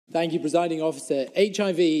Thank you, Presiding Officer.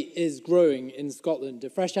 HIV is growing in Scotland. A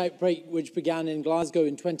fresh outbreak which began in Glasgow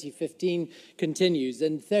in 2015 continues,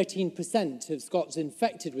 and 13% of Scots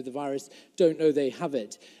infected with the virus don't know they have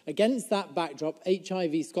it. Against that backdrop,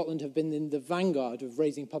 HIV Scotland have been in the vanguard of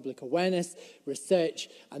raising public awareness, research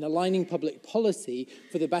and aligning public policy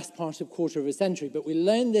for the best part of a quarter of a century. But we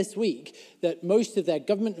learned this week that most of their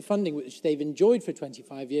government funding, which they've enjoyed for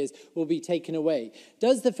 25 years, will be taken away.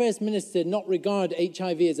 Does the First Minister not regard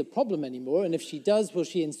HIV as a problem anymore? And if she does, will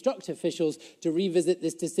she instruct officials to revisit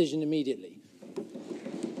this decision immediately?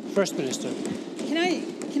 First Minister.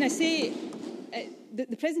 Can I say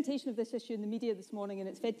the presentation of this issue in the media this morning, and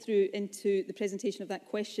it's fed through into the presentation of that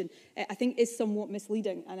question, I think is somewhat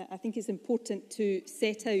misleading, and I think it's important to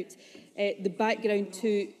set out the background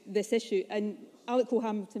to this issue. And Alec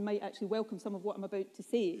Cole-Hamilton might actually welcome some of what I'm about to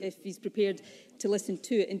say if he's prepared to listen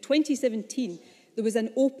to it. In 2017, there was an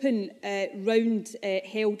open round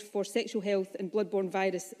held for sexual health and bloodborne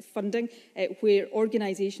virus funding, where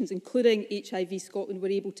organisations, including HIV Scotland, were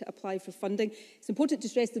able to apply for funding. It's important to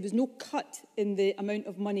stress there was no cut in the amount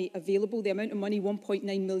of money available. The amount of money, £1.9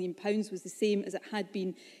 million, was the same as it had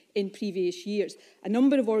been in previous years. A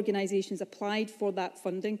number of organisations applied for that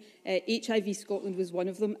funding. HIV Scotland was one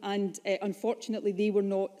of them, and unfortunately they were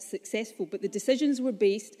not successful. But the decisions were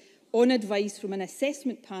based on advice from an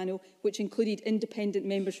assessment panel which included independent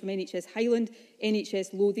members from NHS Highland,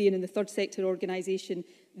 NHS Lothian and the third sector organisation,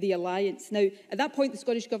 the Alliance. Now, at that point, the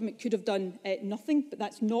Scottish Government could have done nothing, but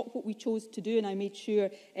that's not what we chose to do, and I made sure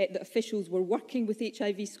that officials were working with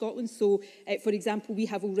HIV Scotland. So, for example, we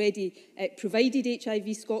have already provided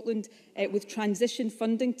HIV Scotland with transition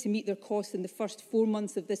funding to meet their costs in the first 4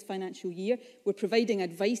 months of this financial year. We're providing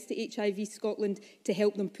advice to HIV Scotland to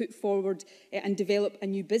help them put forward and develop a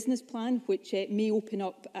new business plan, which may open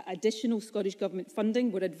up additional Scottish Government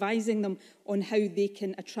funding. We're advising them on how they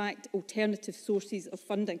can attract alternative sources of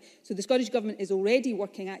funding. So the Scottish Government is already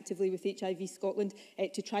working actively with HIV Scotland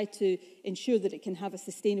to try to ensure that it can have a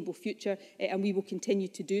sustainable future, and we will continue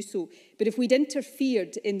to do so. But if we'd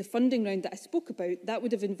interfered in the funding round that I spoke about, that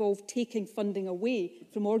would have involved taking funding away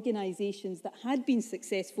from organisations that had been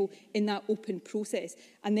successful in that open process.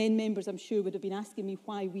 And then members, I'm sure, would have been asking me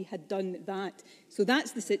why we had done that. So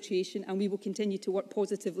that's the situation, and we will continue to work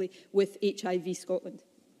positively with HIV Scotland.